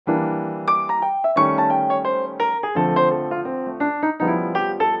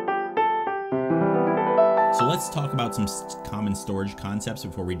let's talk about some common storage concepts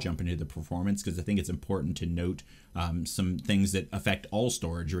before we jump into the performance, because I think it's important to note some things that affect all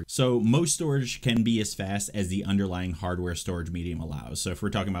storage. So most storage can be as fast as the underlying hardware storage medium allows. So if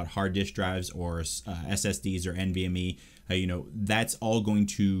we're talking about hard disk drives or SSDs or NVMe, that's all going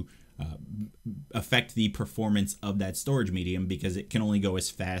to affect the performance of that storage medium, because it can only go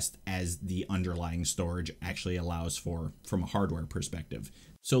as fast as the underlying storage actually allows for from a hardware perspective.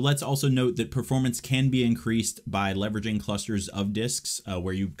 So let's also note that performance can be increased by leveraging clusters of disks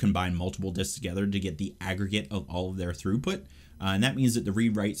where you combine multiple disks together to get the aggregate of all of their throughput. And that means that the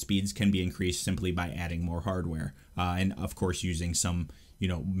read-write speeds can be increased simply by adding more hardware. And of course, using some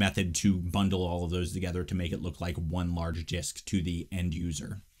method to bundle all of those together to make it look like one large disk to the end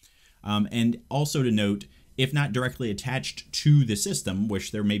user. And also to note, if not directly attached to the system,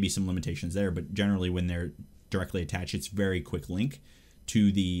 which there may be some limitations there, but generally when they're directly attached, it's very quick link to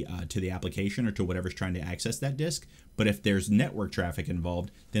the application or to whatever's trying to access that disk. But if there's network traffic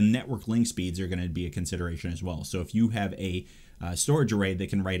involved, then network link speeds are going to be a consideration as well. So if you have a storage array that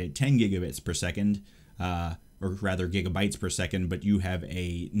can write at 10 gigabits per second, or rather gigabytes per second, but you have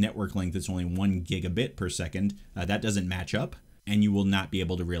a network link that's only 1 gigabit per second, that doesn't match up, and you will not be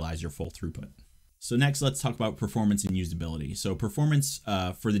able to realize your full throughput. So next, let's talk about performance and usability. So performance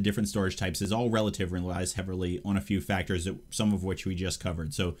for the different storage types is all relative and relies heavily on a few factors, some of which we just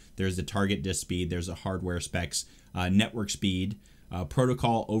covered. So there's the target disk speed, there's the hardware specs, network speed,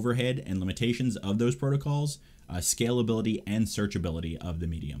 protocol overhead and limitations of those protocols, scalability and searchability of the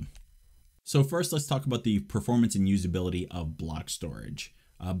medium. So first, let's talk about the performance and usability of block storage.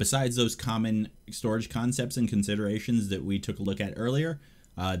 Besides those common storage concepts and considerations that we took a look at earlier,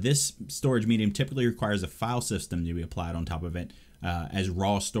 this storage medium typically requires a file system to be applied on top of it as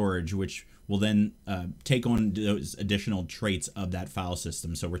raw storage, which will then take on those additional traits of that file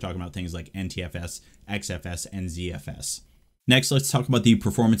system. So we're talking about things like NTFS, XFS, and ZFS. Next, let's talk about the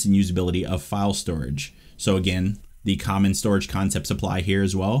performance and usability of file storage. So again, the common storage concepts apply here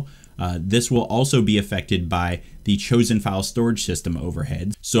as well. This will also be affected by the chosen file storage system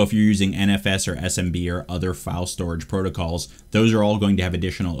overhead. So if you're using NFS or SMB or other file storage protocols, those are all going to have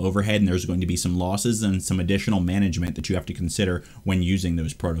additional overhead, and there's going to be some losses and some additional management that you have to consider when using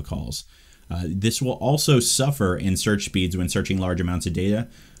those protocols. This will also suffer in search speeds when searching large amounts of data,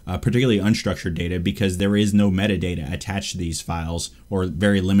 particularly unstructured data, because there is no metadata attached to these files, or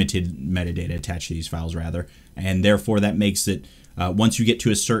very limited metadata attached to these files rather, and therefore that makes it once you get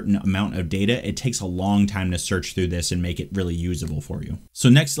to a certain amount of data, it takes a long time to search through this and make it really usable for you. So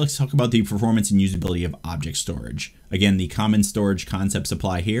next, let's talk about the performance and usability of object storage. Again, the common storage concepts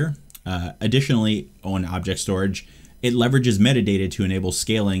apply here. Additionally, on object storage, it leverages metadata to enable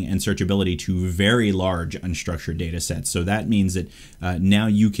scaling and searchability to very large unstructured data sets. So that means that now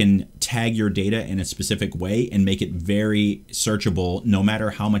you can tag your data in a specific way and make it very searchable no matter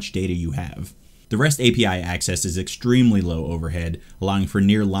how much data you have. The REST API access is extremely low overhead, allowing for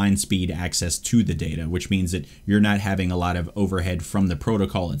near line speed access to the data, which means that you're not having a lot of overhead from the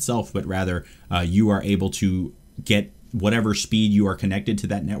protocol itself, but rather you are able to get whatever speed you are connected to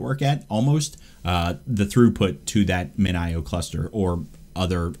that network at, almost the throughput to that MinIO cluster or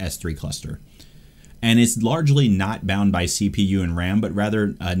other S3 cluster. And it's largely not bound by CPU and RAM, but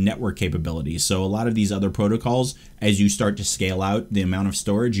rather network capabilities. So a lot of these other protocols, as you start to scale out the amount of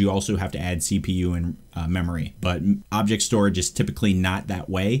storage, you also have to add CPU and memory. But object storage is typically not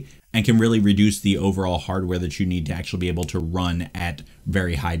that way and can really reduce the overall hardware that you need to actually be able to run at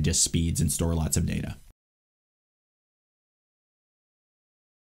very high disk speeds and store lots of data.